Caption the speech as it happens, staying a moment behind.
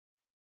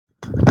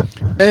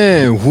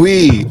And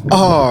we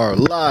are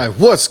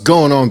live. What's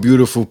going on,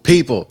 beautiful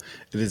people?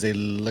 It is a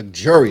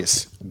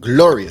luxurious,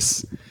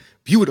 glorious,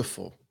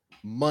 beautiful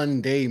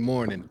Monday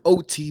morning.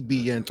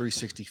 OTBN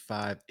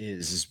 365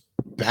 is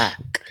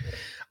back.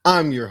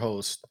 I'm your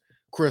host,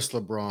 Chris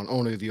LeBron,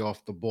 owner of the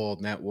Off the Ball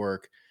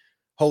Network,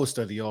 host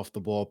of the Off the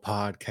Ball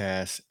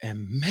podcast.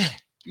 And man,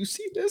 you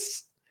see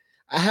this?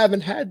 I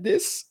haven't had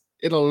this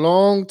in a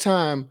long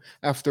time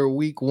after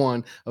week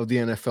one of the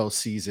NFL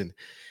season.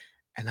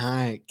 And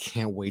I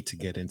can't wait to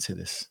get into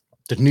this.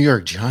 The New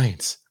York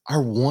Giants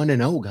are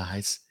 1-0,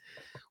 guys.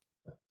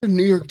 The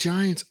New York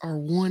Giants are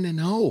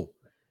 1-0.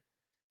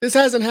 This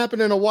hasn't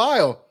happened in a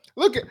while.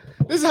 Look at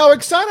this is how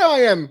excited I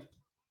am.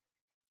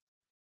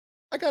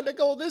 I got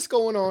this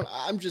going on.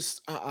 I'm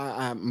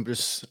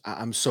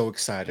so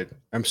excited.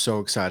 I'm so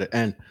excited.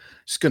 And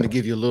just gonna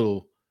give you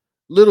a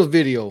little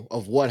video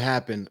of what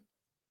happened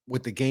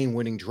with the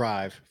game-winning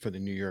drive for the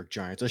New York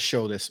Giants. Let's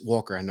show this.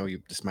 Walker, I know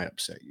this might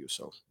upset you,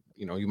 so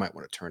you might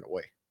want to turn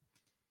away.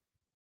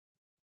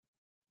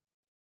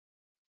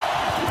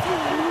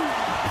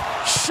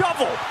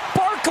 Shovel.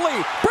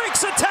 Barkley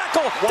breaks a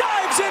tackle. Wow.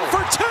 Dives in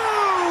for two.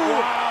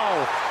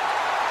 Wow.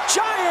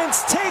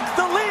 Giants take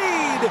the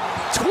lead.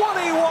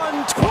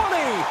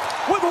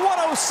 21-20 with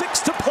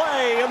 1:06 to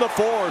play in the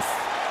fourth.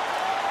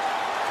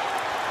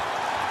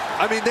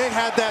 I mean, they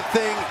had that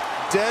thing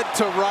dead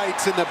to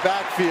rights in the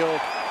backfield.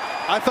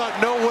 I thought,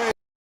 no way.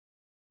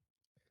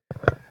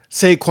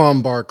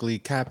 Saquon Barkley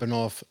capping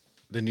off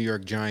the New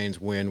York Giants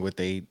win with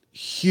a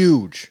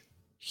huge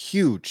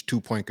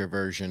 2-point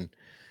conversion.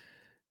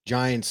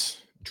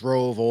 Giants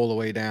drove all the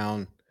way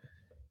down,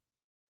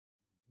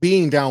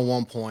 being down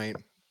 1 point.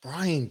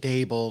 Brian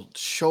Dable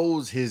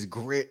shows his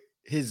grit,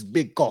 his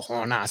big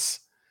cojones,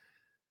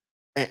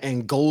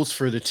 and goes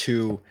for the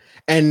two.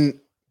 And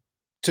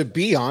to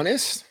be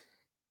honest,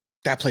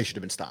 that play should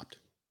have been stopped.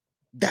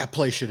 That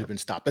play should have been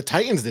stopped. The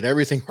Titans did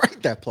everything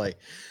right that play.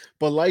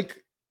 But like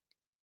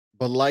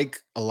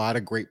a lot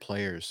of great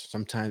players,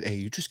 sometimes, hey,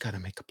 you just got to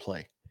make a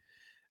play.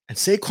 And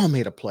Saquon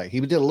made a play.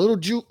 He did a little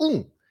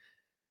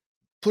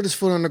put his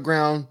foot on the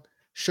ground,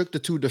 shook the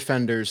two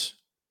defenders,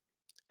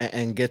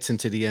 and gets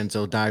into the end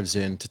zone, dives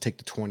in to take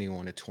the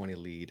 21-20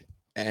 lead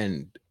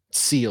and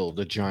seal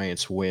the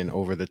Giants win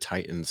over the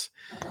Titans.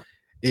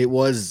 It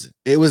was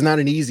not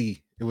an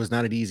easy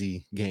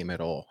game at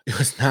all. It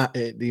was not,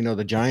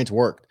 the Giants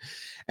worked,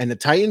 and the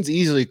Titans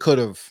easily could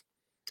have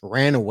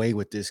ran away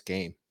with this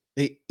game.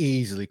 They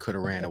easily could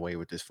have ran away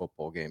with this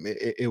football game.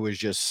 It was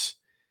just,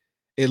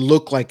 it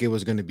looked like it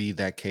was going to be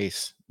that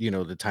case.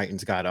 The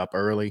Titans got up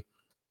early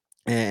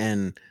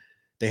and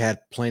they had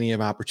plenty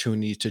of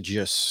opportunities to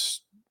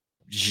just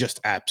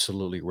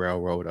absolutely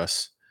railroad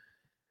us.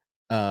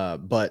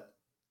 But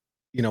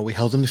we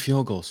held them to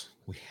field goals.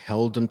 We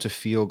held them to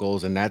field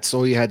goals, and that's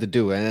all you had to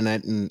do.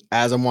 And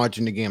as I'm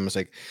watching the game, I was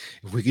like,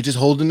 if we could just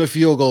hold them to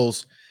field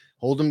goals,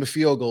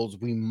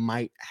 we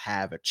might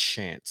have a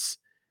chance.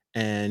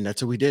 And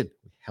that's what we did.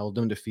 We held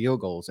them to field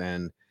goals,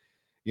 and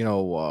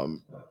the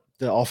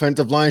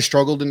offensive line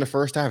struggled in the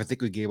first half. I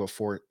think we gave up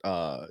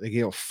they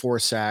gave up 4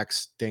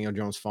 sacks. Daniel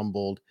Jones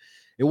fumbled.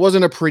 It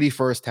wasn't a pretty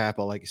first half,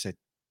 but like I said,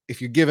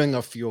 if you're giving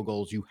up field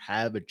goals, you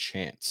have a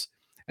chance.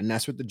 And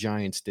that's what the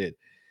Giants did,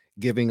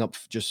 giving up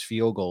just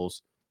field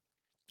goals.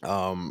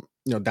 Down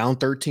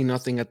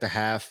 13-0 at the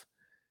half.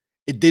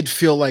 It did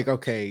feel like,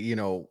 okay,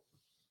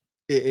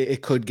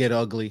 it could get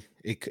ugly.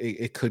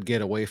 It could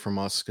get away from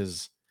us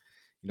because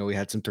we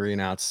had some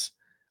 3-and-outs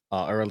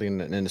early in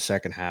the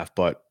second half,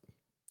 but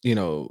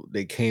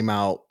they came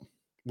out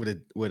with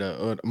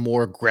a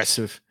more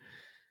aggressive,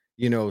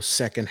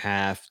 second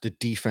half. The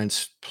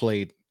defense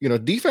played,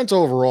 defense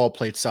overall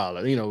played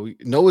solid.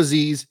 No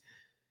Aziz,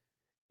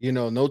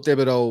 no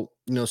Thibodeau,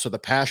 so the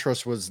pass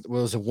rush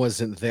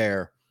wasn't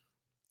there.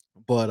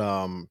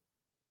 But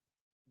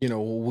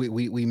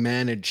we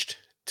managed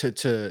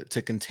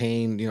to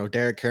contain,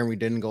 Derrick Henry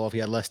didn't go off. He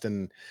had less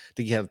than, I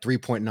think he had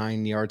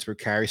 3.9 yards per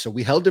carry. So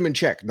we held him in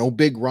check. No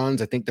big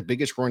runs. I think the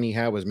biggest run he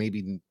had was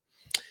maybe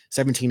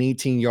 17,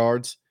 18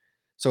 yards.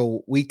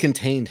 So we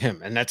contained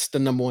him. And that's the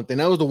number one thing.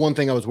 That was the one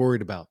thing I was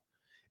worried about.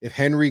 If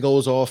Henry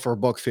goes off for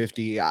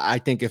 $150, I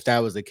think if that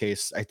was the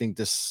case, I think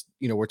this,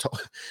 we're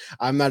talking,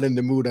 I'm not in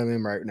the mood I'm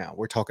in right now.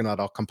 We're talking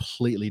about a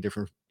completely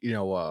different,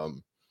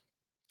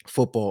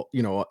 football,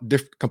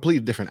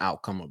 completely different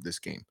outcome of this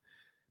game.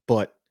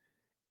 But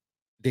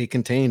they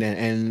contained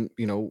and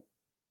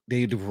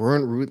they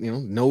weren't,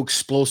 no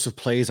explosive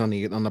plays on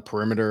the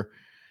perimeter.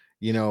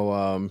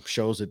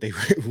 Shows that they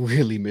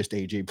really missed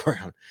AJ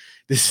Brown.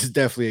 This is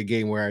definitely a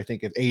game where I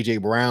think if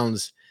AJ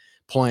Brown's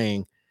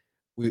playing,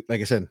 we,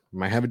 like I said,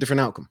 might have a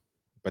different outcome.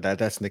 But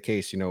that's the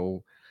case.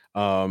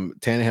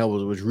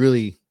 Tannehill was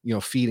really,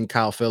 feeding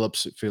Kyle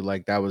Phillips. I feel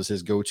like that was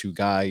his go-to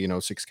guy.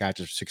 6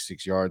 catches,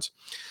 66 yards.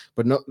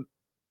 But no,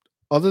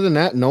 other than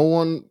that, no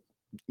one,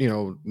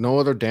 no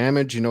other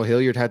damage.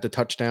 Hilliard had the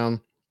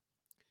touchdown.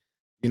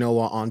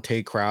 On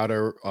Tay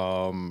Crowder.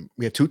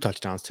 We had 2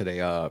 touchdowns today.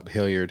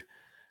 Hilliard.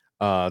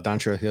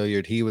 Dontrell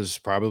Hilliard, he was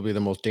probably the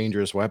most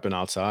dangerous weapon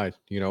outside.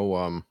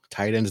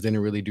 Tight ends didn't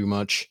really do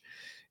much.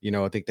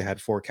 I think they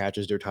had 4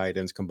 catches, their tight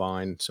ends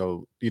combined.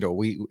 So,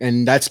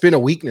 and that's been a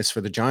weakness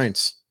for the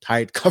Giants.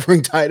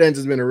 Covering tight ends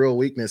has been a real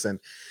weakness. And,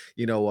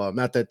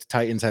 not that the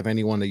Titans have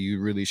anyone that you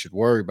really should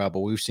worry about, but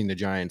we've seen the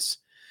Giants,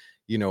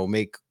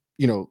 make,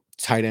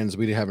 tight ends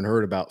we haven't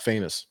heard about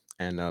famous.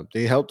 And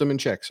they helped them in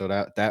check. So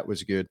that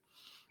was good.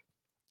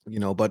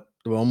 But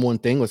the one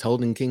thing was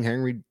holding King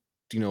Henry,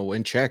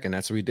 in check. And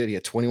that's what he did. He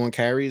had 21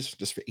 carries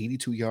just for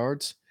 82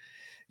 yards.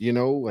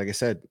 Like I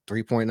said,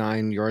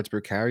 3.9 yards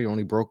per carry.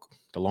 Only broke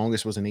the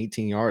longest was an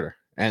 18-yarder.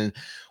 And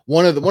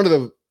one of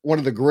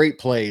the great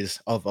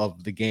plays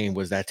of the game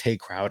was that Tay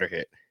Crowder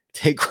hit.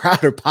 Tay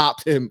Crowder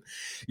popped him.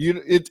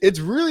 It's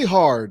really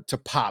hard to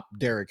pop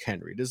Derrick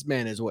Henry. This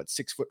man is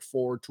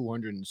 6'4",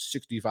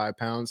 265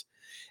 pounds.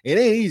 It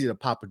ain't easy to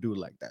pop a dude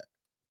like that.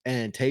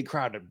 And Tay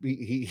Crowder,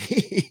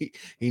 he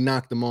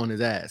knocked him on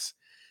his ass.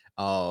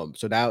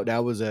 So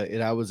that was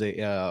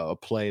a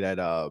play that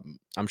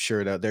I'm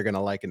sure that they're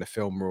gonna like in the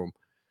film room.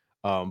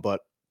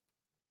 But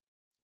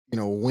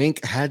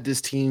Wink had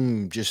this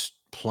team just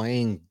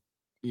playing,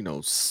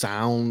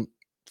 sound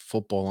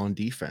football on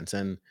defense,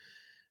 and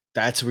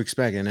that's what we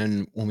expect. And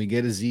then when we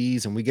get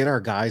Azeez and we get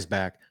our guys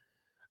back,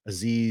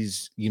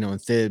 Azeez,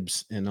 and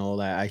Thibs and all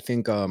that, I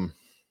think we're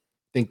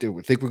going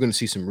to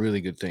see some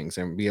really good things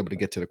and be able to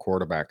get to the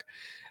quarterback.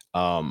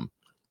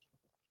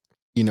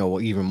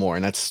 Even more.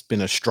 And that's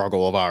been a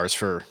struggle of ours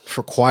for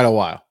quite a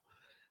while.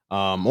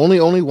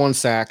 Only 1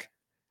 sack.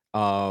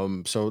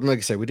 So like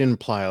I said, we didn't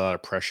apply a lot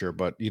of pressure,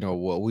 but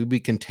we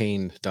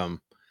contained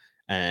them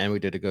and we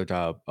did a good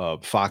job.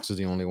 Fox was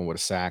the only one with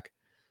a sack,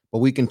 but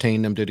we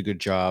contained them, did a good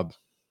job,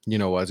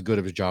 as good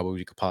of a job as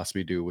we could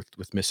possibly do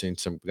with missing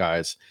some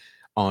guys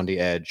on the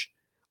edge.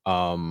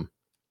 But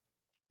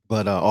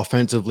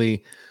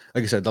offensively,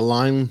 like I said, the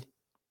line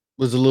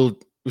was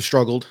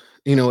struggled,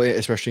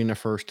 especially in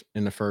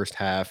the first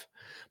half,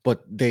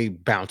 but they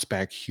bounced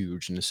back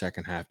huge in the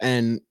second half.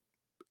 And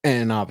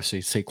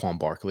obviously Saquon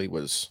Barkley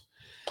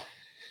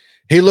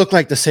he looked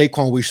like the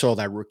Saquon we saw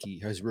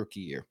his rookie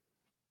year.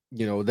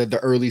 The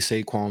early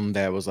Saquon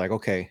that was like,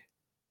 okay,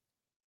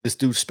 this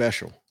dude's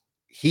special.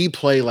 He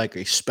played like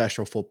a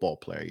special football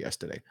player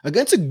yesterday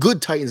against a good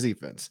Titans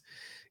defense.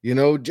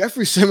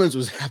 Jeffrey Simmons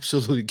was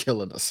absolutely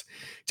killing us.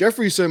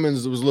 Jeffrey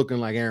Simmons was looking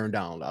like Aaron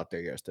Donald out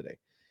there yesterday.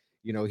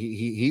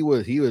 He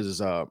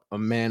was a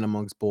man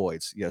amongst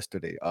boys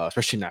yesterday,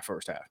 especially in that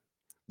first half.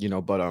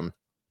 But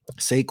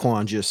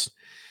Saquon just,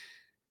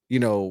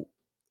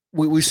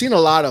 we've seen a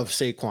lot of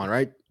Saquon,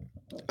 right?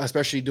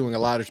 Especially doing a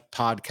lot of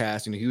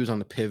podcasts. He was on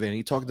the pivot and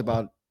he talked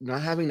about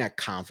not having that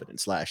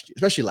confidence last year,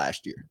 especially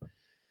last year.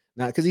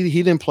 Not because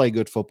he didn't play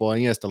good football,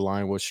 and yes, the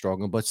line was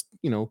struggling, but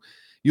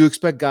you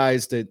expect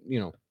guys that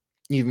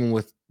even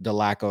with the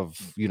lack of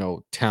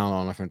talent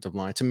on offensive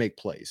line to make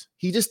plays.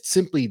 He just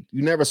simply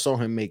you never saw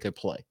him make a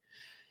play.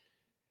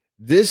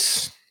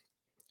 This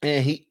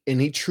and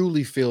he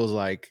truly feels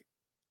like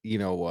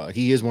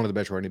he is one of the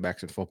best running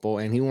backs in football,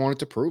 and he wanted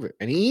to prove it,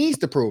 and he needs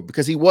to prove it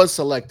because he was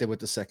selected with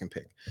the 2nd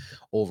pick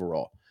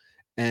overall,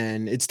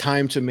 and it's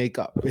time to make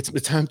up. It's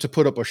time to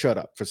put up or shut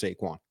up for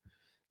Saquon.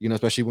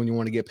 Especially when you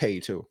want to get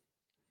paid too.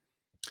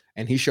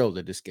 And he showed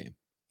it this game.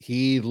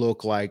 He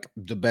looked like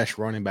the best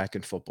running back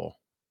in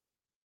football.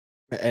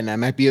 And that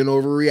might be an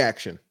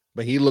overreaction,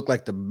 but he looked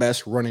like the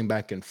best running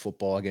back in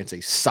football against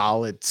a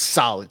solid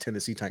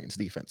Tennessee Titans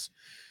defense.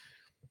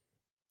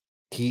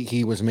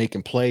 He was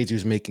making plays, he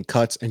was making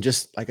cuts, and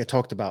just like I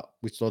talked about,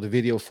 we saw the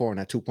video for in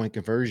that 2-point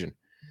conversion.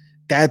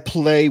 That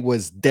play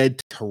was dead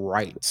to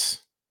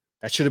rights.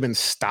 That should have been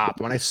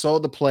stopped. When I saw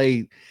the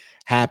play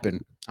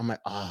happen, I'm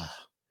like,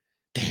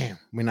 damn,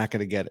 we're not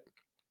gonna get it.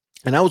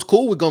 And I was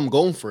cool with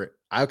going for it.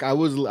 I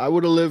would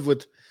have lived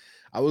with.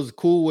 I was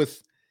cool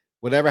with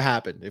whatever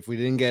happened if we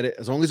didn't get it,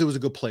 as long as it was a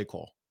good play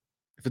call.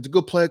 If it's a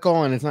good play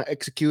call and it's not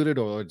executed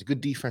or it's a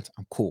good defense,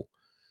 I'm cool.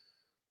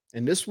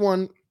 And this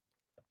one,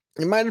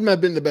 it might have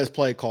not been the best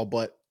play call,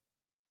 but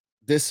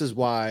this is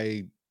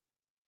why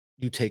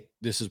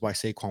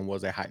Saquon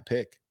was a high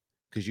pick,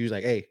 because you was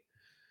like, hey,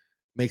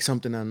 make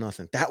something out of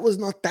nothing.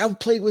 That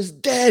play was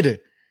dead.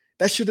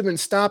 That should have been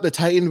stopped. The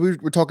Titans,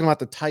 we're talking about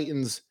the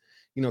Titans,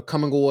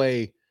 coming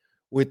away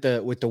with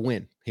the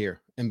win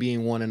here and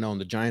being 1-0.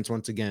 The Giants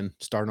once again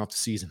starting off the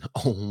season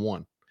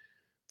 0-1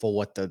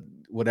 for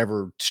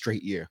whatever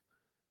straight year.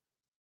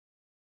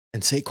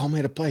 And Saquon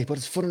made a play, put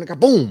his foot in the guy,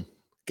 boom,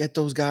 get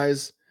those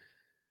guys,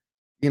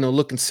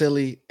 looking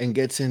silly, and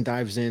gets in,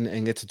 dives in,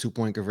 and gets a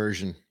 2-point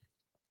conversion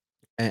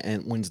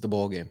and wins the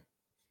ball game.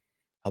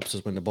 Helps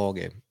us win the ball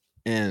game.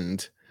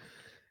 And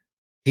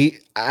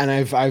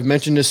I've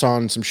mentioned this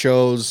on some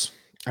shows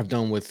I've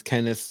done with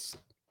Kenneth,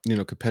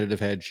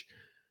 Competitive Edge.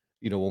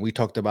 When we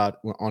talked about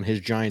on his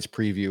Giants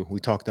preview, we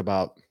talked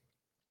about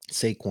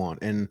Saquon,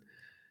 and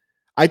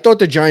I thought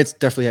the Giants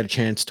definitely had a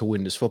chance to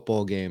win this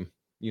football game.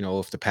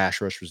 If the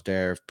pass rush was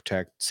there, if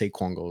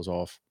Saquon goes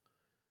off.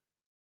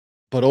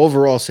 But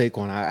overall,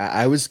 Saquon,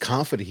 I was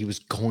confident he was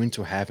going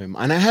to have him,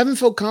 and I haven't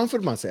felt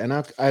confident about it. And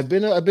I've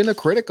been a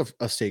critic of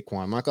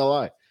Saquon. I'm not gonna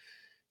lie.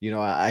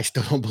 I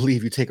still don't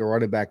believe you take a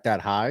running back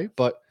that high,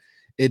 but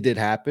it did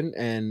happen,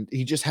 and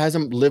he just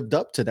hasn't lived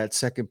up to that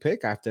second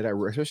pick after that,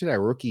 especially that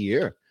rookie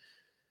year.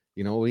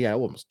 Yeah,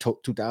 almost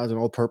 2,000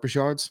 all-purpose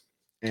yards,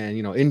 and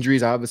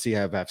injuries obviously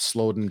have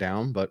slowed him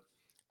down. But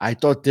I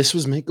thought this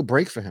was make or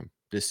break for him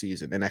this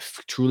season, and I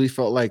truly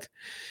felt like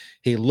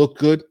he looked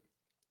good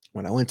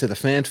when I went to the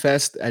Fan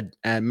Fest at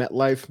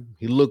MetLife.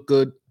 He looked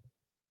good,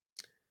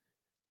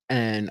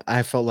 and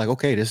I felt like,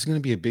 okay, this is going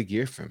to be a big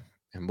year for him.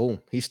 And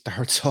boom, he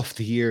starts off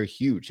the year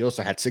huge. He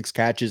also had 6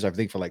 catches, I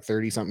think, for like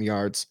 30 something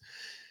yards.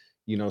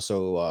 He's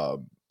our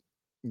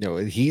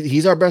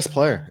best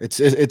player. It's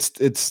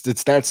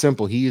that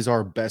simple. He is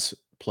our best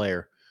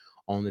player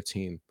on the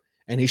team,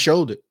 and he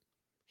showed it.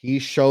 He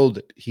showed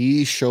it.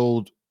 He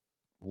showed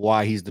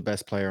why he's the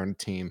best player on the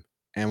team,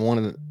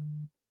 and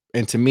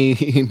to me,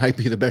 he might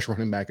be the best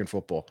running back in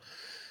football.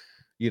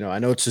 I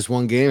know it's just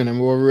one game, and I'm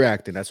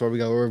overreacting. That's why we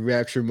got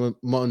Overreaction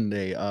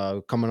Monday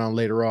coming on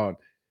later on.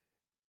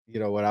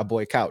 With our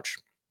boy Couch.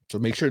 So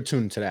make sure to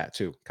tune into that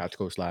too. Couch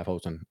Coast Live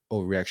hosting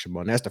Overreaction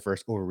Monday. That's the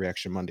first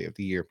Overreaction Monday of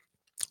the year.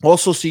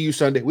 Also, See You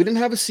Sunday. We didn't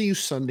have a See You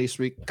Sunday this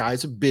week.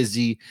 Guys are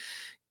busy.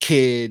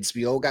 Kids.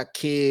 We all got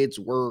kids,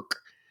 work,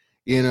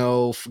 getting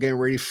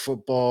ready for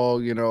football.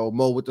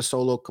 Mo with the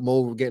solo come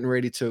over, getting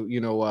ready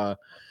to,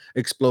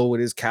 explode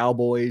with his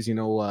Cowboys. And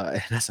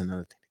that's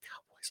another thing. The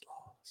Cowboys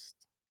lost.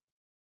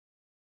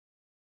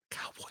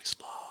 Cowboys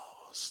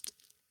lost.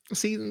 The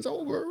season's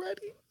over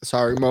already.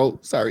 Sorry, Mo.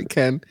 Sorry,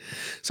 Ken.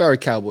 Sorry,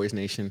 Cowboys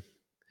Nation.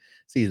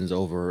 Season's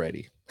over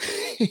already.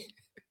 I'm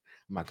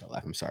not gonna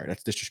laugh. I'm sorry.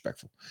 That's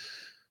disrespectful.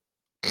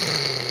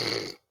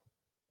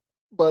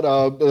 But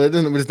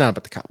it's not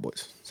about the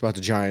Cowboys. It's about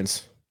the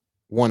Giants.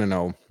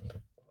 1-0.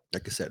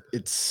 Like I said,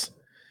 it's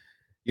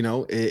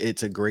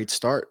it's a great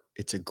start.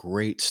 It's a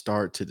great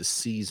start to the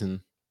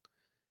season.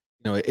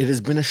 It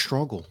has been a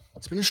struggle.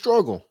 It's been a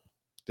struggle.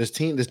 This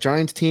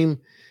Giants team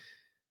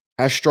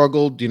has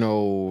struggled.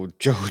 The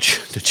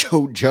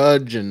Joe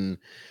Judge and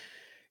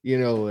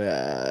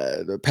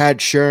the Pat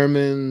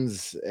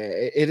Shermans.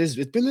 It's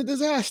been a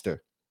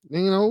disaster.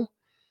 There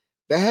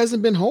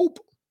hasn't been hope.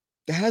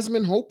 There hasn't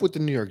been hope with the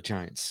New York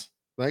Giants.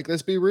 Like,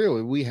 let's be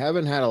real. We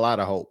haven't had a lot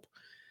of hope.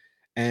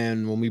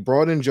 And when we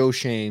brought in Joe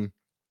Shane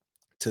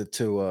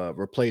to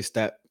replace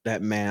that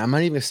man, I'm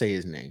not even gonna say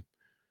his name,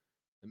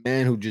 the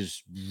man who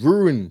just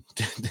ruined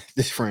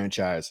this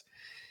franchise.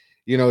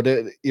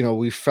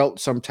 We felt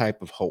some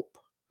type of hope.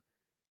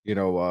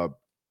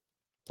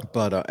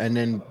 But and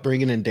then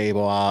bringing in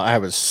Daboll, I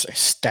was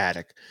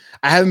ecstatic.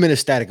 I haven't been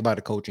ecstatic about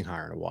a coaching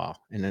hire in a while,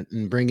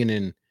 and bringing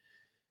in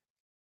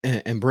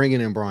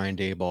Brian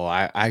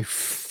Daboll, I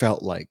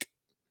felt like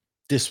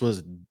this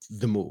was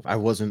the move. I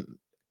wasn't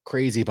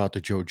crazy about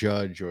the Joe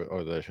Judge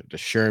or the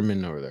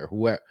Sherman or the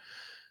whoever.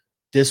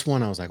 This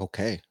one, I was like,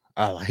 okay,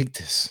 I like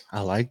this.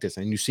 I like this.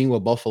 And you've seen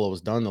what Buffalo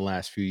has done the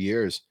last few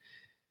years,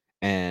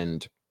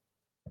 and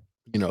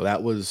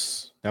that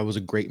was a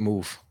great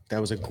move.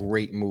 That was a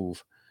great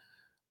move.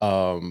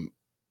 To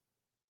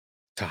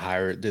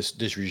hire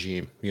this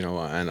regime,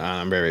 and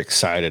I'm very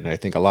excited. And I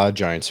think a lot of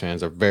Giants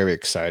fans are very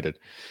excited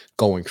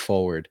going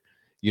forward,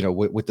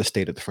 with the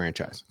state of the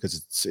franchise,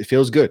 because it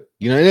feels good.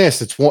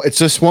 It's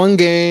just one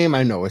game.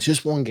 I know it's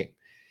just one game.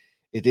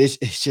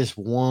 It's just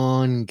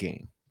one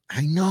game.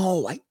 I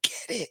know, I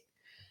get it.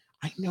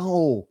 I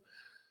know.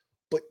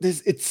 But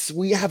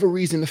we have a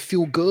reason to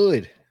feel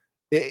good.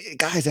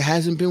 Guys, it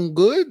hasn't been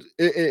good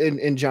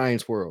in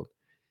Giants world.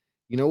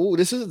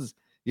 This is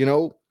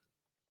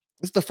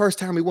the first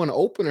time we won an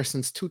opener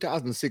since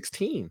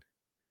 2016.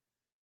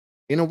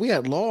 We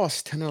had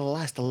lost 10 of the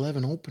last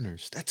 11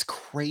 openers. That's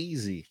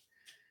crazy.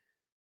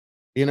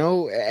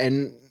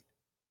 And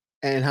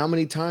how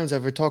many times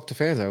have I talked to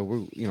fans that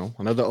we're,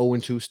 another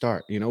 0-2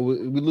 start. We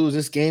lose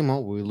this game,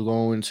 we go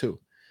 0-2.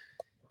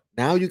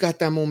 Now you got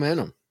that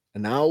momentum.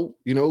 And now,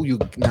 you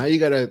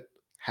got to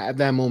have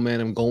that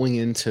momentum going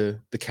into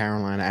the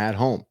Carolina at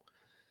home.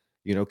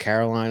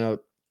 Carolina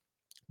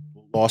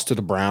lost to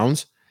the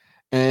Browns.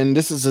 And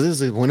this is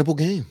a winnable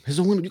game. This is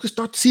a win. You can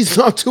start the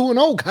season off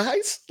 2-0,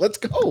 guys. Let's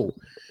go.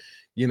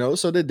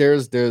 So that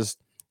there's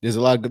a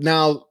lot of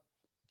now.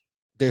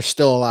 There's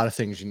still a lot of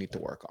things you need to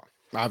work on.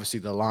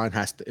 Obviously, the line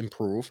has to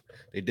improve.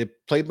 They did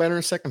play better in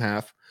the second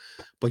half,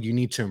 but you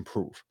need to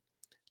improve.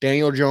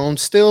 Daniel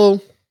Jones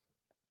still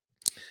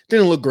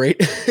didn't look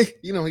great.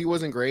 He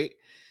wasn't great.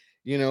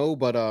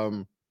 But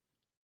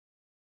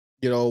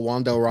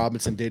Wan'Dale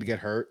Robinson did get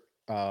hurt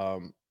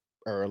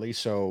early,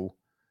 so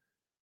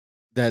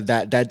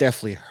that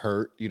definitely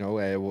hurt.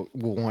 We'll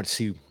want to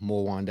see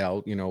more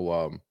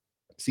Wan'Dale.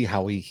 See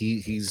how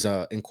he's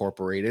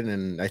incorporated,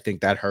 and I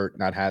think that hurt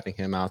not having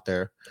him out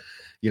there.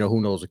 Who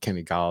knows with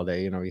Kenny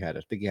Galladay? I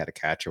think he had a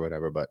catch or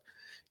whatever, but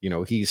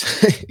he's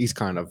he's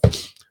kind of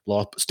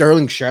lost.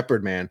 Sterling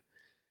Shepard, man,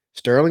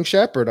 Sterling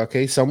Shepard.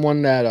 Okay,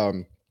 someone that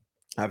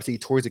obviously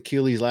tore his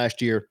Achilles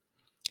last year,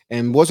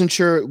 and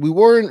we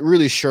weren't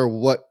really sure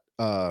what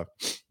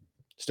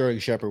Sterling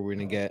Shepard we're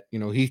gonna get.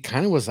 He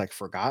kind of was like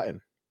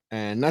forgotten,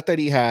 and not that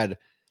he had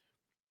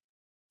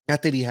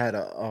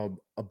a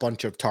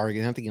bunch of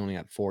targets. I think he only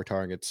had 4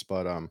 targets,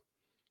 but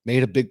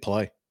made a big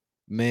play,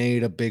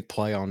 made a big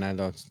play on that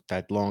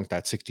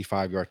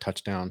 65-yard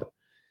touchdown.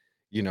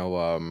 You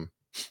know,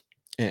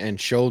 and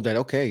showed that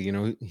okay,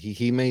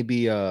 he may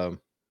be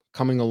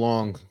coming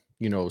along,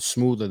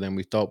 smoother than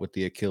we thought with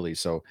the Achilles.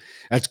 So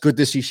that's good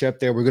to see Shep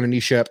there. We're gonna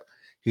need Shep.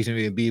 He's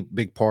gonna be a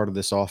big part of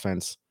this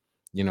offense.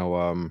 You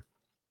know,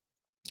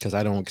 because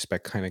I don't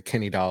expect kind of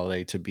Kenny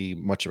Galladay to be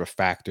much of a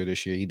factor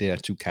this year. He did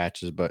have 2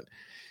 catches, but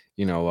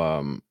you know,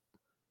 um,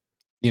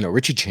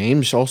 Richie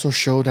James also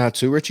showed out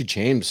too. Richie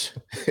James,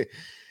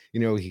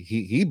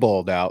 he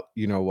balled out.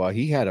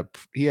 He had a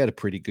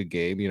pretty good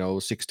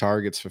game. 6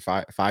 targets for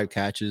five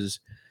catches.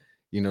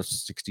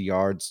 60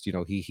 yards.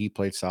 He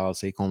played solid.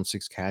 Saquon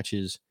 6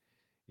 catches.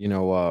 You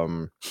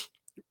know,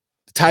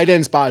 the tight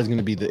end spot is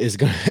gonna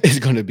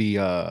be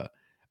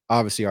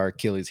obviously our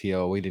Achilles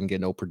heel. We didn't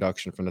get no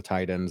production from the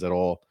tight ends at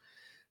all.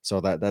 So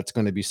that's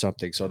going to be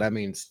something. So that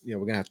means we're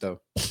gonna have to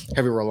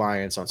heavy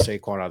reliance on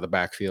Saquon out of the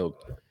backfield.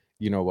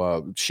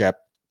 Shep.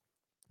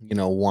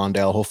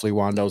 Wandell. Hopefully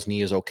Wandell's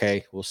knee is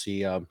okay. We'll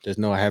see. I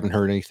haven't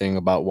heard anything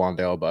about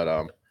Wandell,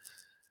 but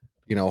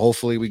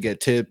hopefully we get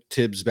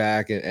Tibbs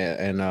back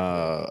and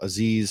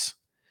Aziz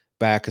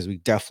back because we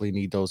definitely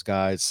need those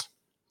guys.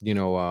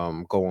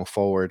 Going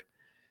forward.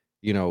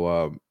 You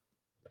know,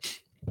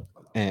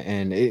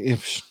 and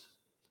it's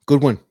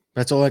good win.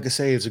 That's all I can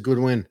say. It's a good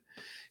win.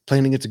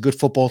 Playing against a good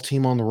football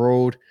team on the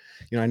road.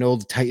 I know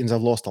the Titans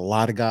have lost a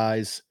lot of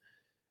guys,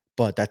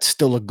 but that's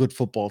still a good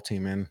football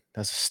team, man.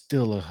 That's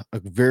still a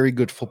very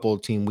good football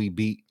team we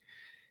beat.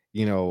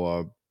 You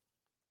know,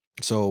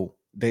 so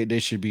they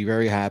should be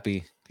very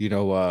happy.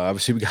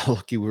 Obviously we got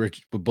lucky with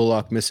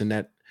Bullock missing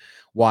that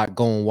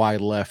going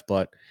wide left,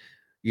 but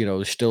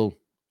there's still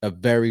a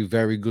very,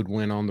 very good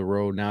win on the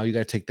road. Now you got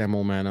to take that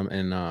momentum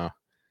and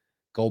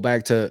go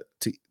back to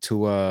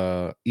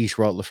East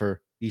Rutherford,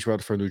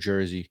 New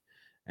Jersey,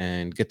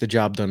 and get the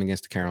job done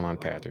against the Carolina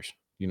Panthers.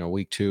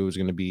 Week 2 is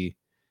going to be,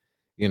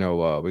 we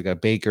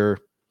got Baker.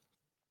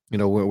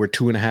 We're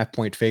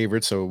 2.5-point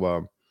favorites,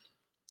 so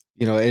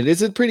it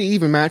is a pretty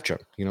even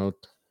matchup.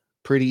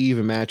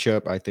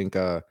 I think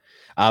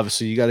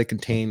obviously you got to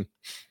contain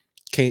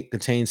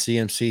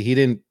CMC. He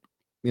didn't,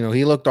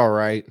 he looked all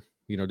right.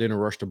 Didn't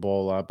rush the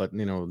ball a lot, but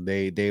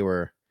they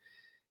were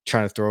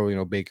trying to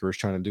throw. Baker was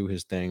trying to do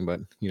his thing,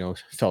 but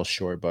fell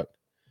short. But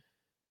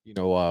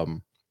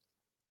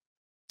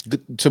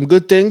some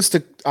good things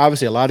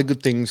obviously a lot of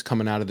good things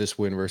coming out of this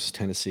win versus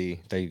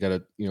Tennessee that you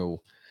got to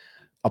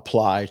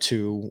apply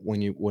to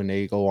when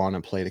they go on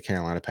and play the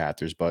Carolina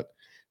Panthers. But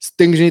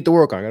things you need to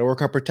work on. Got to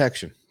work on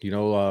protection.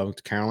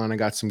 Carolina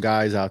got some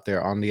guys out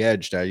there on the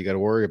edge that you got to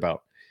worry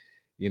about.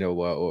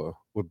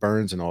 With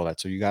Burns and all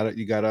that. So you gotta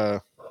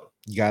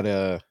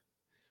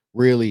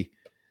really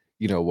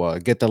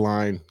get the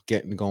line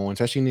getting going,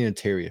 especially in the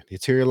interior. The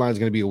interior line is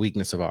going to be a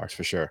weakness of ours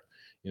for sure.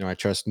 I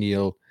trust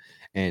Neal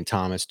and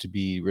Thomas to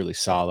be really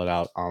solid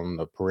out on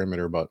the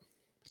perimeter, but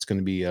it's going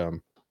to be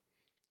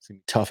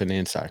tough in the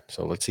inside.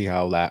 So let's see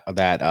how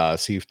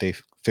see if they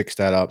fix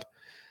that up.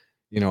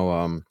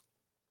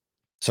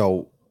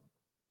 So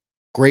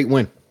great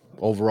win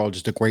overall,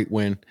 just a great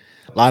win.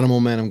 A lot of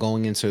momentum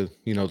going into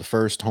the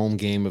first home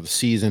game of the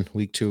season,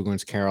 week 2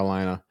 against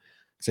Carolina.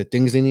 So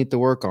things they need to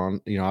work on.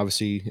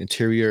 Obviously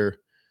interior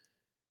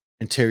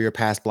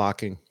pass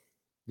blocking.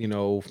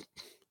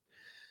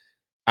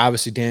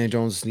 Obviously Daniel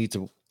Jones needs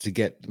to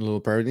get a little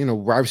better.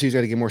 Obviously he's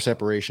got to get more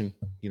separation.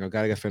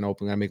 Got to get Finn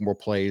open, got to make more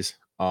plays.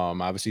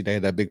 Obviously they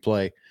had that big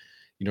play,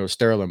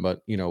 Sterling,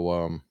 but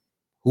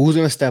who's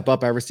going to step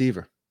up at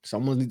receiver?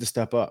 Someone needs to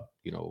step up.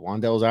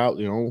 Wandell's out.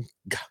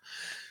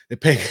 They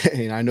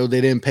pay. I know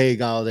they didn't pay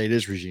Galladay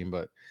this regime,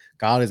 but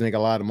Galladay's make a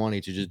lot of money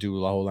to just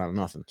do a whole lot of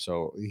nothing.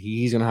 So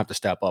he's going to have to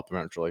step up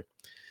eventually.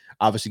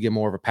 Obviously, get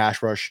more of a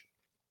pass rush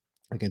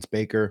against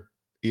Baker.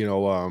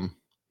 If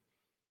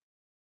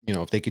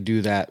they could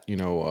do that,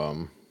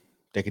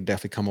 they could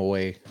definitely come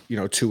away,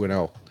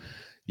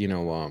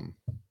 2-0.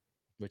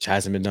 Which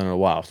hasn't been done in a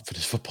while for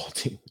this football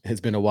team. It's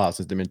been a while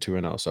since they've been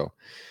 2-0. So and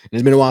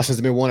it's been a while since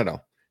they've been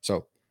 1-0.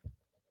 So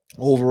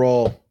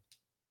overall,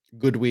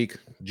 good week.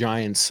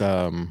 Giants,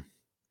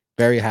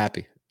 very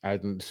happy.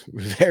 I'm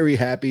very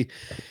happy.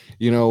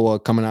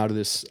 Coming out of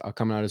this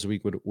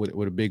week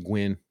with a big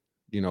win.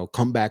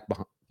 Come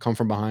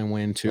from behind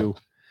win too.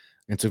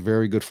 It's a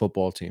very good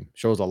football team.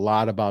 Shows a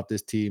lot about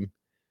this team.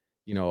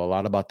 A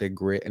lot about their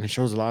grit, and it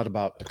shows a lot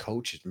about the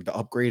coaches. The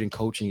upgrade in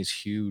coaching is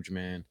huge,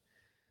 man.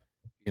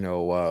 Huge.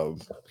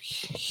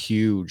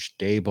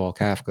 Dayball,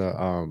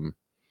 Kafka,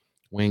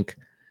 Wink.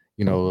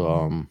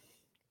 Even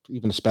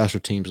the special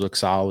teams look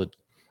solid.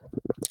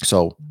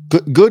 So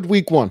good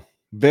week 1.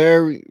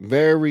 Very,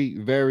 very,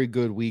 very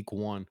good week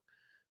 1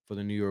 for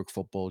the New York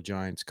Football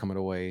Giants, coming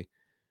away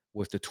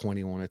with the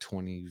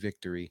 21-20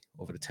 victory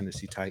over the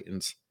Tennessee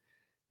Titans.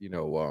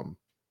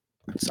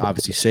 It's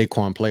obviously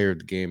Saquon player of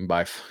the game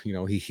by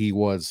he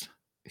was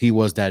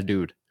that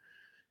dude.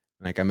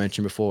 Like I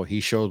mentioned before, he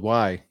showed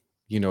why,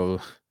 you know,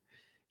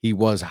 he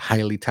was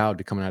highly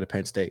touted coming out of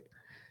Penn State.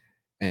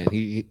 And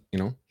he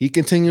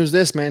continues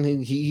this, man.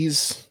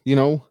 He's,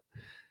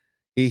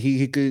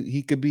 he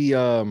could be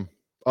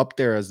up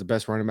there as the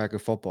best running back in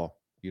football.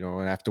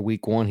 And after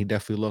week one, he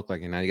definitely looked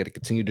like it. Now you got to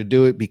continue to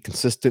do it, be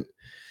consistent,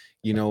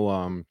 you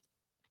know,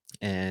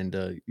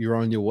 and you're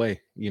on your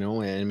way,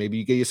 and maybe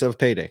you get yourself a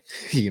payday,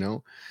 you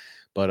know.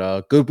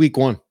 But good week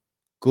one.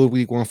 Good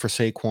week one for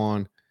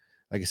Saquon.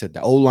 Like I said,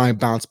 the O-line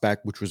bounced back,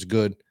 which was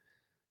good.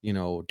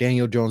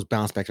 Daniel Jones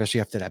bounced back,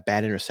 especially after that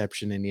bad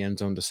interception in the end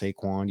zone to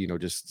Saquon.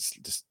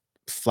 Just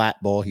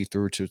flat ball he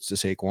threw to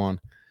Saquon,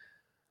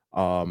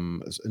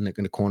 in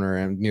the corner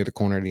and near the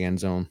corner of the end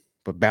zone.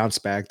 But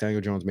bounced back. Daniel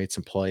Jones made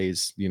some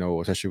plays,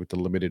 especially with the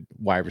limited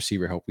wide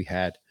receiver help we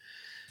had.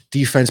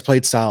 Defense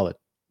played solid.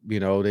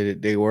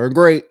 They weren't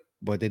great,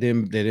 but they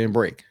didn't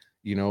break.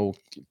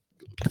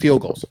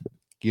 Field goals.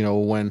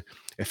 When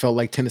it felt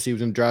like Tennessee was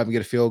going to drive and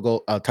get a field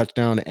goal, a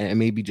touchdown, and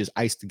maybe just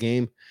ice the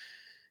game,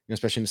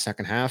 especially in the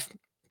second half,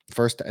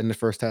 in the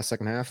first half,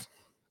 second half,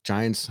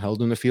 Giants held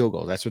them to field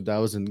goals. That's what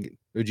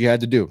you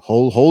had to do.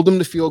 Hold them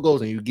to field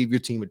goals, and you give your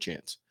team a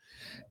chance.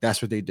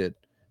 That's what they did.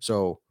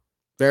 So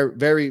very,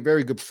 very,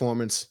 very good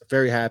performance.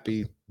 Very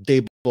happy.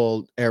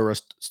 Daboll era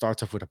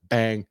starts off with a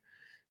bang.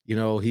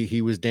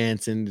 He was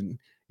dancing,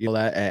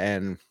 that,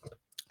 and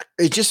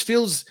it just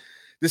feels.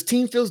 This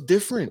team feels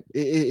different.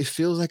 It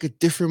feels like a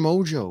different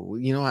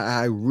mojo.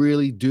 I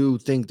really do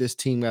think this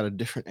team got a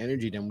different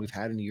energy than we've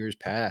had in years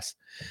past.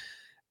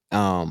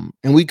 And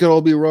we could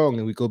all be wrong,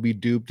 and we could be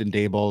duped and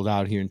Daboll's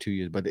out here in 2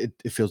 years, but it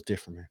feels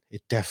different, man.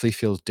 It definitely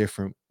feels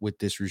different with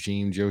this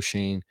regime, Joe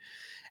Schoen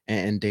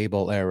and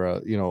Daboll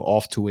era.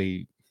 Off to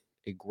a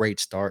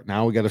great start.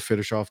 Now we got to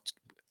finish off,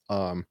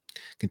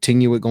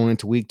 continue it going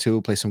into week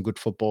 2, play some good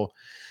football,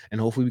 and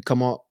hopefully we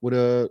come out with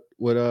a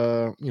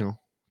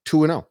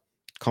 2-0.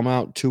 Come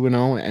out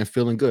 2-0 and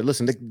feeling good.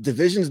 Listen, the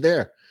division's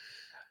there.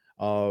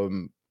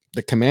 The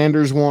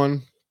Commanders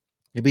won.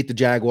 They beat the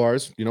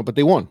Jaguars, but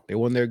they won. They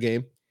won their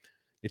game.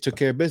 They took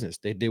care of business.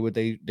 They did what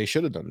they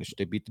should have done.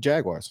 They beat the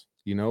Jaguars.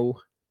 The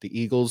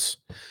Eagles,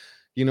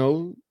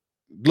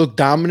 look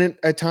dominant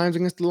at times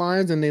against the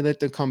Lions, and they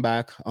let them come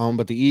back.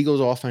 But the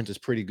Eagles' offense is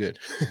pretty good.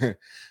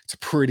 It's a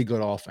pretty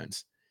good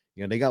offense.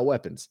 They got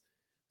weapons.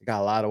 They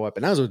got a lot of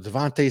weapons. That was with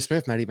Devontae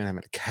Smith not even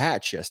having a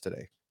catch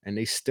yesterday, and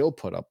they still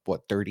put up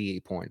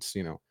 38 points.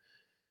 They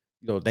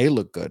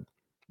look good.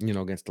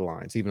 Against the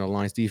Lions. Even the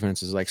Lions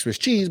defense is like Swiss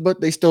cheese,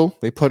 but they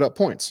put up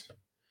points.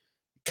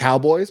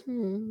 Cowboys.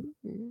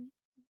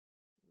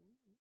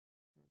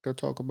 Go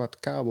talk about the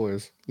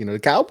Cowboys. The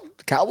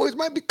Cowboys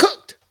might be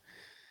cooked.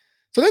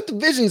 So that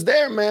division's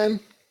there, man.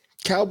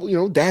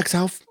 Dak's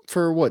out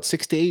for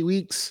 6 to 8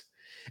 weeks,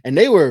 and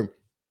they were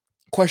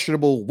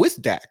questionable with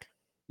Dak.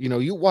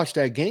 You watched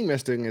that game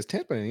yesterday against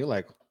Tampa, and you're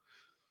like,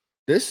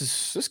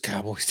 this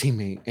Cowboys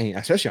team ain't,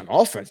 especially on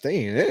offense, they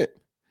ain't it.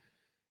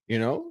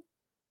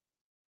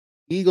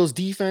 Eagles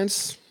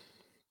defense,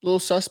 little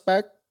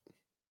suspect.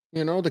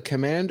 The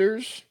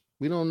Commanders,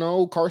 we don't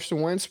know.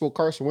 Carson Wentz, what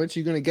Carson Wentz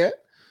you gonna get?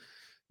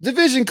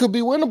 Division could be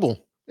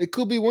winnable. It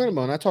could be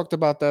winnable, and I talked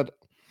about that.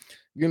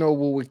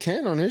 With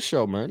Ken on his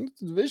show, man.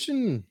 The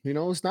division,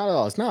 it's not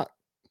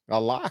a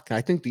lock. I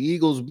think the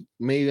Eagles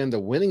may end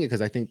up winning it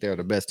because I think they're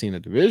the best team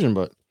in the division.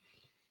 But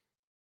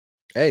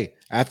hey,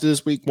 after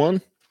this week 1,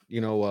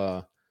 it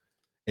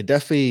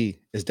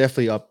is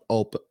definitely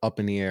up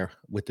in the air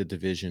with the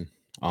division.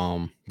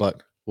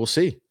 But we'll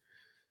see.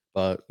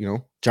 But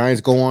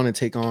Giants go on and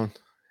take on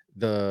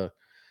the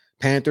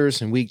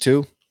Panthers in week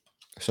 2.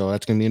 So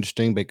that's gonna be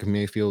interesting. Baker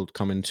Mayfield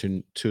coming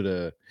to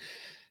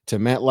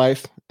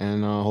MetLife,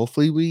 and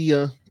hopefully we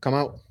come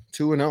out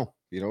 2-0.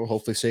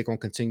 Hopefully Saquon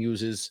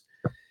continues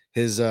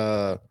his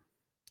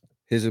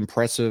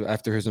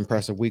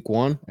impressive week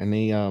 1,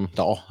 and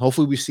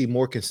hopefully we see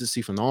more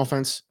consistency from the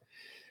offense.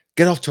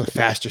 Get off to a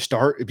faster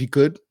start if you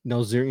could.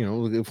 No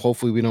zero. If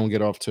hopefully we don't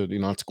get off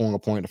to scoring a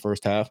point in the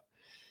first half.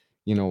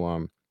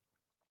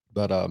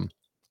 But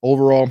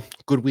overall,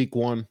 good week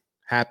 1.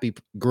 Happy,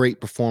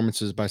 great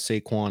performances by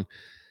Saquon.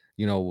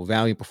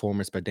 Valiant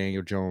performance by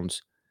Daniel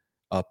Jones.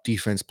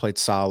 Defense played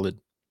solid.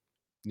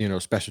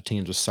 Special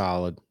teams was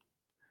solid.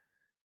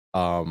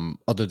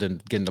 Other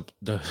than getting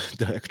the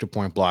extra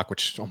point block,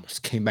 which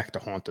almost came back to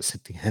haunt us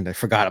at the end. I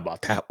forgot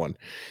about that one.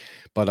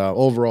 But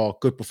overall,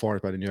 good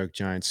performance by the New York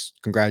Giants.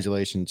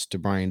 Congratulations to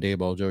Brian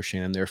Daboll, Joe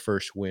Schoen, their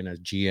first win as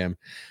GM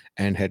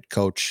and head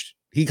coach.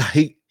 He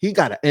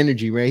got an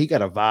energy, right? He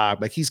got a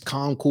vibe. Like, he's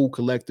calm, cool,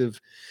 collective,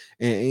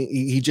 and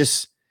he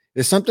just,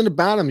 there's something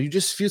about him. You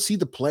just see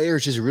the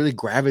players just really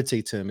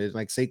gravitate to him. It's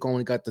like Saquon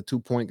only got the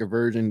 2-point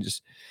conversion.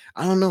 Just,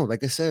 I don't know.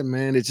 Like I said,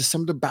 man, it's just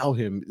something about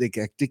him. Like,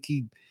 I think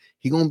he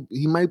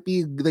might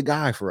be the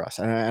guy for us,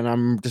 and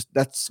I'm just,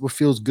 that's what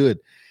feels good.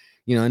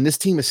 And this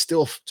team is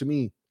still, to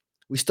me,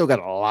 we still got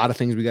a lot of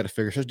things we got to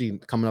figure, especially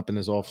coming up in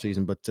this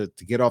offseason. But to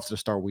get off to the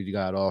start we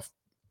got off,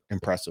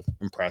 impressive.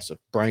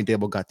 Brian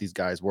Daboll got these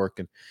guys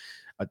working.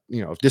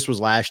 If this was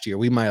last year,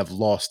 we might have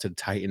lost to the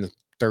Titans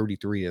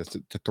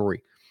 33-3.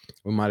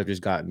 we might have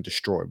just gotten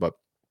destroyed. But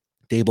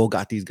Dabo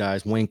got these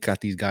guys, Wink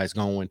got these guys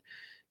going,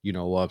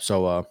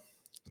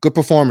 good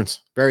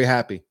performance. Very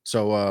happy.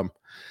 So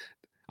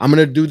I'm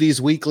gonna do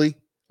these weekly.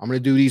 I'm gonna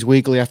do these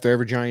weekly after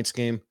every Giants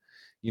game.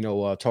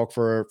 Talk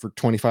for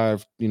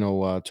 25,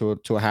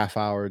 to a half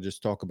hour.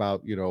 Just talk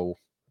about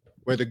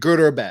whether good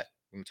or bad.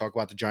 I'm gonna talk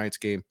about the Giants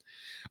game,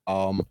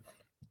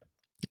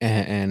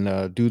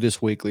 and do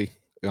this weekly.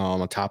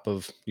 On top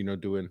of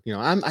doing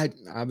I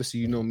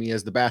obviously me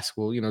as the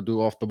basketball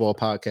do off the ball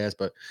podcast,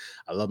 but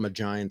I love my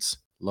Giants.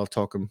 Love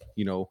talking.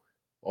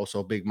 Also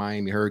a big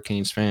Miami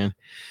Hurricanes fan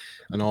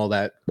and all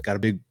that. Got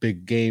a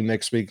big game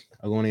next week.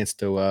 I'm going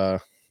against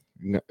our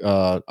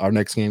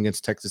next game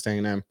against Texas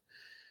A&M,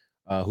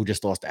 who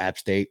just lost to App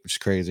State, which is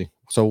crazy.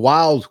 So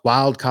wild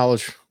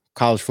college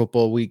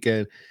football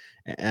weekend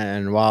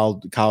and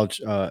wild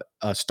college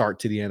start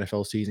to the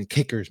NFL season.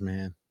 Kickers,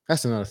 man,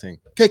 that's another thing.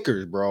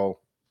 Kickers, bro.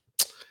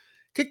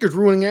 Kickers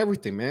ruining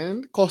everything,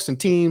 man. Costing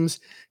teams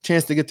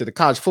chance to get to the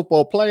college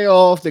football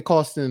playoff. They're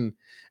costing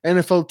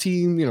NFL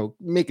team,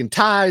 making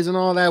ties and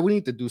all that. We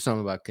need to do something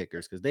about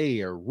kickers because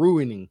they are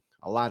ruining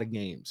a lot of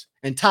games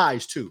and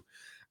ties too.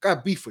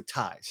 Got beef with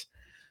ties.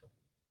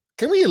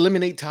 Can we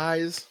eliminate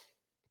ties,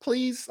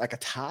 please? Like a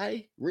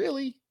tie?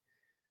 Really?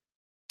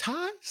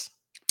 Ties?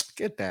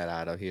 Get that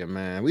out of here,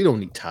 man. We don't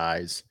need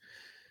ties.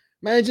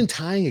 Imagine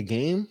tying a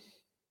game.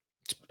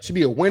 It should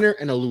be a winner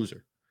and a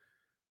loser.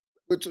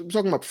 We're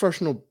talking about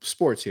professional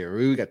sports here.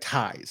 We got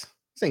ties.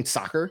 This ain't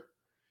soccer.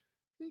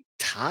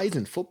 Ties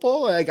in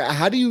football? Like,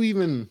 how do you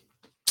even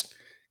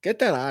get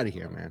that out of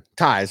here, man?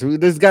 Ties.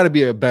 There's got to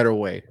be a better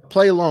way.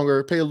 Play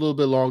longer. Play a little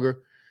bit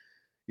longer.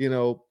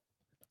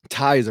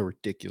 Ties are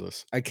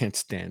ridiculous. I can't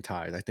stand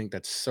ties. I think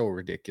that's so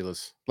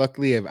ridiculous.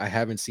 Luckily, I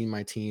haven't seen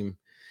my team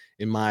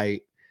in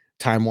my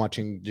time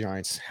watching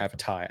Giants have a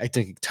tie. I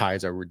think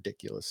ties are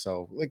ridiculous.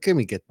 So,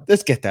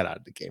 let's get that out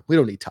of the game. We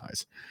don't need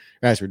ties.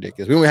 That's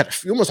ridiculous. We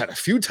almost had a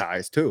few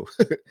ties too.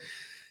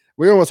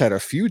 We almost had a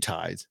few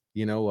ties,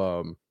 but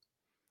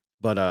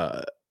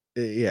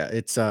yeah,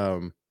 it's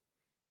got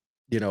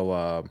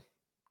a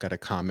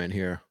comment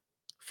here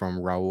from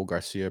Raul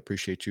Garcia.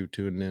 Appreciate you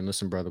tuning in.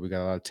 Listen, brother, we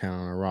got a lot of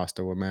talent on our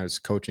roster. What matters is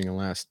coaching, and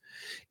last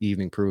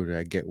evening proved it.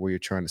 I get what you're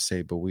trying to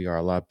say, but we are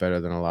a lot better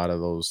than a lot of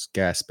those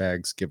gas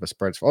bags give us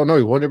spreads. Oh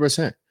no,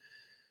 100%.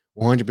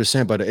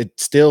 100%. But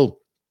it's still,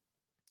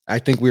 I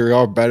think we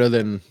are better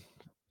than,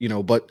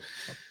 but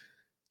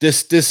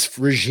this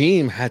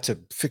regime had to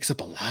fix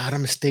up a lot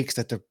of mistakes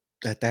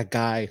that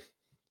guy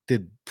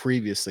did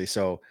previously.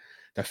 So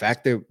the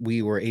fact that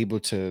we were able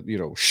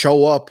to,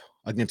 show up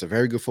against a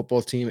very good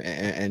football team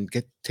and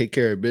take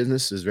care of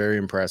business is very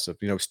impressive.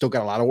 Still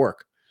got a lot of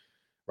work,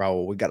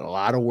 Raul. We got a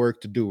lot of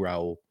work to do,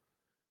 Raul.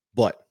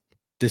 But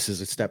this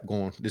is a step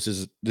going. This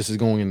is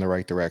going in the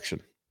right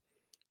direction.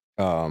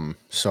 Very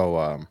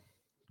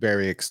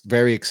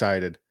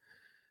excited.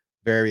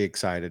 Very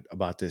excited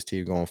about this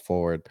team going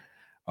forward.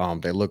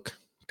 They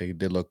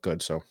did look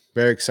good. So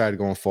very excited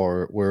going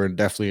forward. We're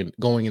definitely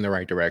going in the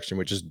right direction,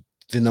 which is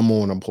the number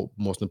one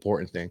most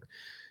important thing.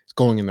 It's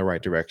going in the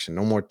right direction.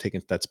 No more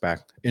taking steps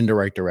back, in the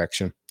right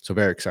direction. So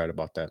very excited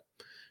about that.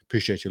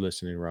 Appreciate you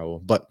listening,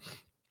 Raul. But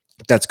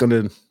that's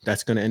gonna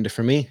end it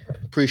for me.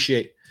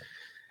 Appreciate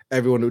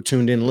everyone who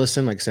tuned in and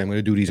listened. Like I said, I'm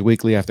gonna do these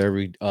weekly after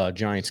every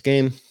Giants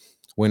game,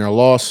 win or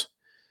loss.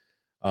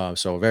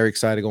 So very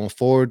excited going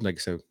forward. Like I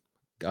said,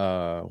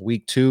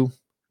 week 2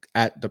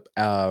 at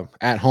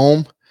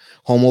home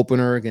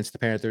opener against the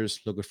Panthers.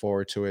 Looking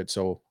forward to it.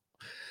 So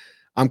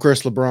I'm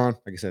Chris LeBron.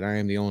 Like I said, I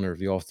am the owner of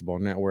the Off the Ball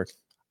Network,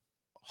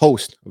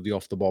 host of the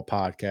Off the Ball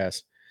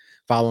podcast.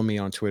 Follow me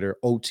on Twitter.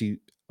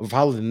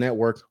 Follow the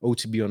network,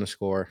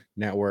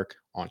 OTB_network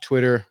on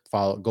Twitter.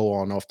 Go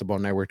on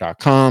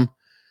offtheballnetwork.com.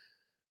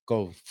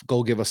 Go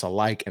give us a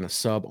like and a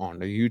sub on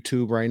the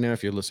YouTube right now.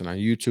 If you're listening on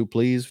YouTube,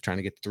 please. We're trying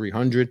to get to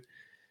 300.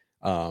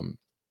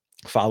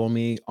 Follow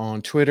me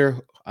on Twitter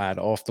at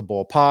Off the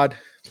Ball Pod.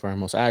 It's where I'm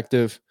most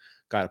active.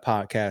 Got a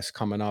podcast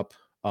coming up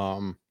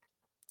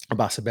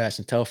about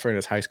Sebastian Telfair and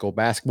his high school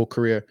basketball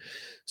career.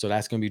 So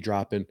that's going to be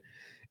dropping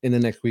in the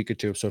next week or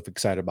two. So I'm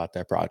excited about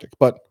that project.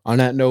 But on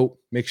that note,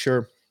 make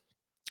sure,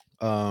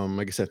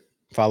 like I said,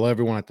 follow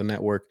everyone at the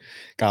network.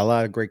 Got a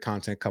lot of great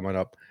content coming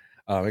up.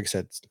 Like I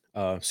said,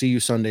 See You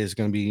Sunday is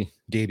going to be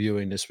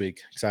debuting this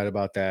week. Excited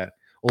about that.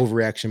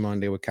 Overreaction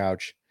Monday with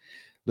Couch.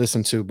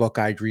 Listen to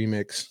Buckeye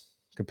Remix,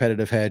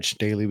 Competitive Hedge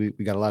daily.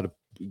 We got a lot of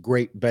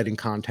great betting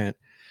content.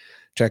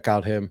 Check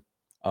out him.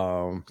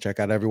 Check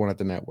out everyone at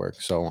the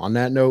network. So on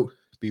that note,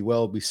 be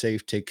well, be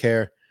safe, take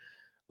care.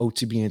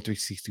 OTBN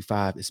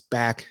 365 is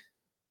back.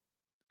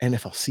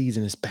 NFL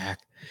season is back.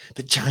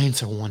 The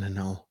Giants are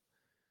 1-0.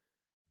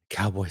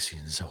 Cowboy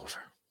season is over.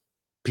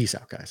 Peace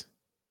out, guys.